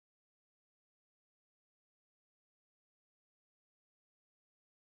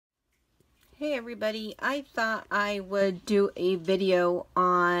Hey everybody, I thought I would do a video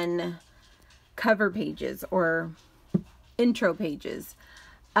on cover pages or intro pages.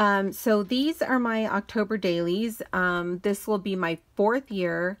 So these are my October dailies. This will be my 4th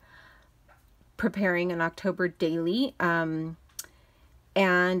year preparing an October daily. And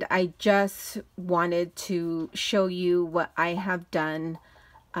I just wanted to show you what I have done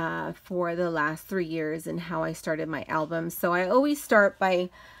for the last 3 years and how I started my album. So I always start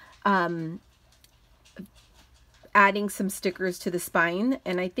by adding some stickers to the spine,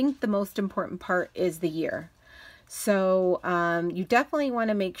 and I think the most important part is the year. So you definitely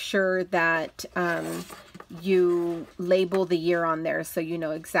want to make sure that you label the year on there so you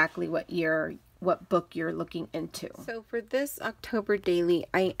know exactly what book you're looking into. So for this October daily,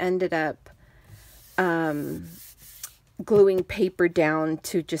 I ended up gluing paper down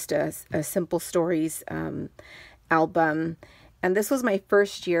to just a simple stories album. And this was my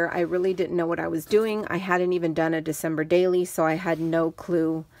first year. I really didn't know what I was doing. I hadn't even done a December daily, so I had no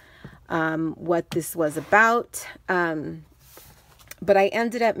clue what this was about. But I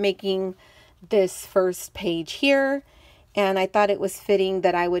ended up making this first page here, and I thought it was fitting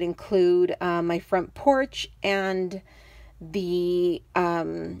that I would include my front porch and the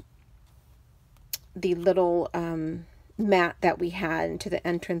little mat that we had to the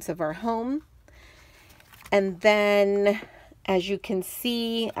entrance of our home. And then, as you can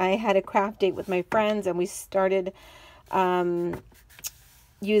see, I had a craft date with my friends, and we started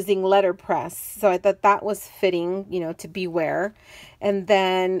using letterpress. So I thought that was fitting, you know, to beware. And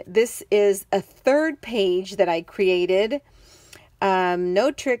then this is a 3rd page that I created.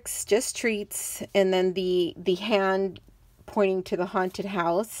 No tricks, just treats. And then the hand pointing to the haunted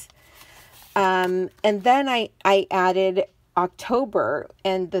house. And then I added October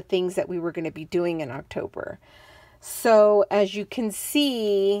and the things that we were going to be doing in October. So as you can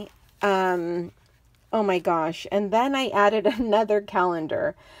see, oh my gosh, and then I added another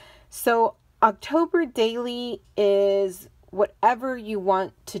calendar. So October daily is whatever you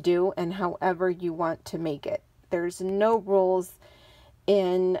want to do and however you want to make it. There's no rules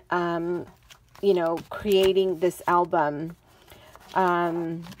in, you know, creating this album.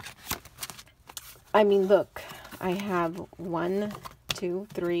 I mean, look, I have 1, 2,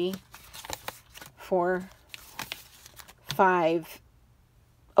 3, 4, 5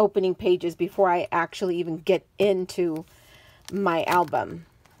 opening pages before I actually even get into my album.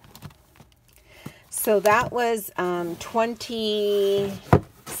 So that was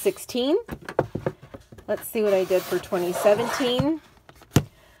 2016. Let's see what I did for 2017.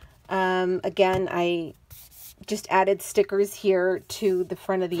 Again, I just added stickers here to the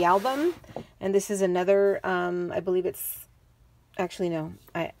front of the album, and this is another I believe it's actually no,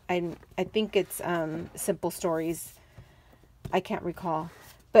 I think it's Simple Stories. I can't recall.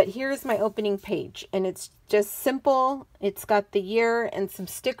 But here's my opening page, and it's just simple. It's got the year and some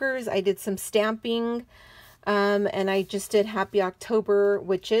stickers. I did some stamping, and I just did Happy October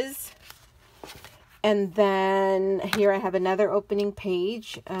Witches. And then here I have another opening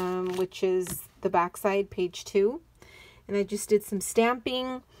page, which is the backside, page 2. And I just did some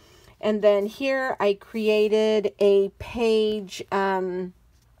stamping. And then here I created a page on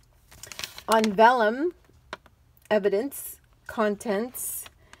vellum, evidence, contents,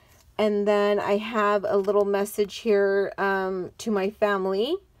 and then I have a little message here to my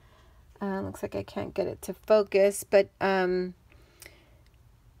family. Looks like I can't get it to focus, but I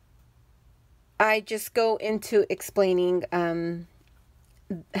just go into explaining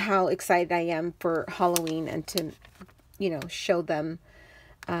how excited I am for Halloween and to, you know, show them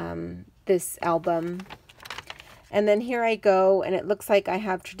this album. And then here I go, and it looks like I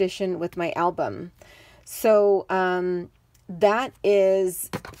have tradition with my album. So that is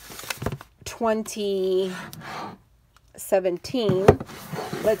 2017.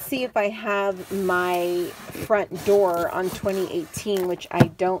 Let's see if I have my front door on 2018, which I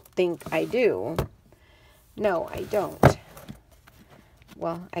don't think I do. No, I don't.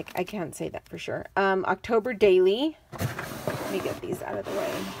 Well, I can't say that for sure. October daily. Let me get these out of the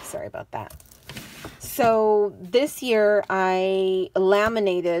way. Sorry about that. So this year I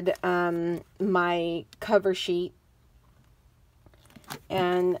laminated my cover sheet,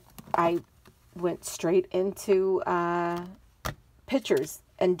 and I went straight into pictures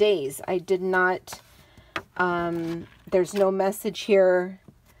and days. I did not, there's no message here,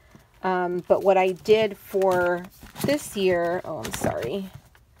 but what I did for this year, oh, I'm sorry.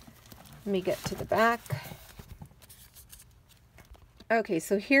 Let me get to the back. Okay,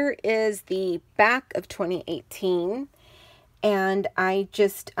 so here is the back of 2018, and I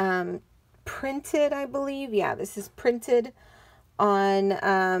just printed, I believe, yeah, this is printed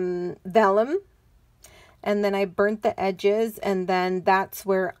on vellum, and then I burnt the edges, and then that's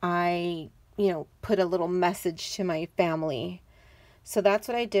where I, put a little message to my family. So that's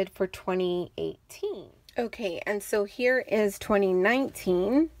what I did for 2018. Okay, and so here is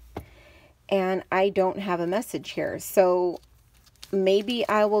 2019, and I don't have a message here. So maybe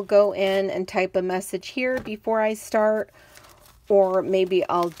I will go in and type a message here before I start, or maybe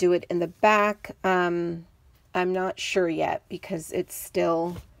I'll do it in the back. I'm not sure yet because it's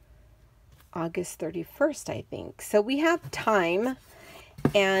still August 31st, I think. So we have time,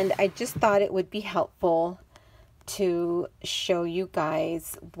 and I just thought it would be helpful to show you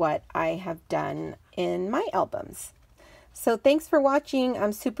guys what I have done in my albums. So thanks for watching.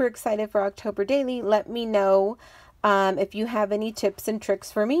 I'm super excited for October Daily. Let me know if you have any tips and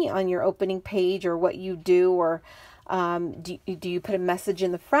tricks for me on your opening page, or what you do, or do you put a message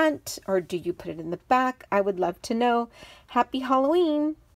in the front, or do you put it in the back? I would love to know. Happy Halloween!